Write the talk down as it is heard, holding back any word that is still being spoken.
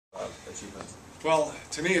achievement? Well,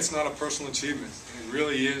 to me, it's not a personal achievement. It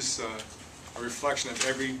really is a reflection of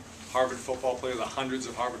every Harvard football player, the hundreds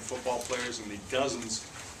of Harvard football players, and the dozens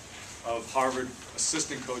of Harvard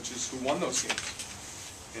assistant coaches who won those games.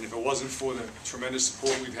 And if it wasn't for the tremendous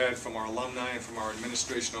support we've had from our alumni and from our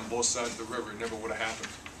administration on both sides of the river, it never would have happened.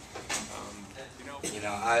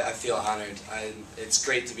 I feel honored. It's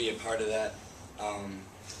great to be a part of that.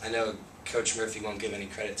 I know Coach Murphy won't give any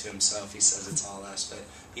credit to himself. He says it's all us, but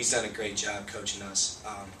he's done a great job coaching us.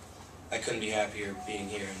 I couldn't be happier being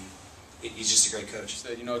here, and he's just a great coach.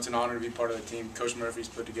 It's an honor to be part of the team. Coach Murphy's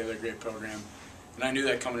put together a great program, and I knew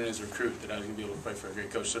that coming in as a recruit that I was going to be able to play for a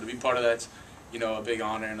great coach. So to be part of that's, a big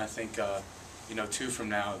honor, and I think, 2 from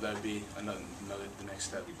now, that would be the next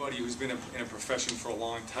step. Anybody who's been in a profession for a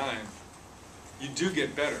long time, you do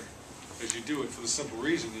get better as you do it, for the simple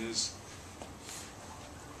reason is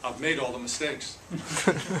I've made all the mistakes.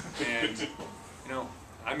 And,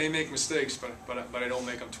 I may make mistakes, but I don't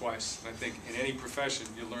make them twice. And I think in any profession,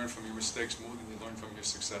 you learn from your mistakes more than you learn from your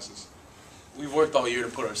successes. We've worked all year to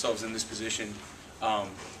put ourselves in this position.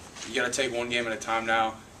 You got to take one game at a time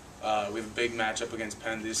now. We have a big matchup against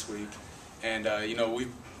Penn this week. And,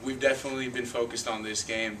 we've definitely been focused on this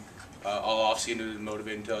game. All offseason has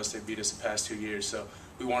motivated us to beat us the past 2 years. So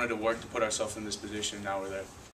we wanted to work to put ourselves in this position, and now we're there.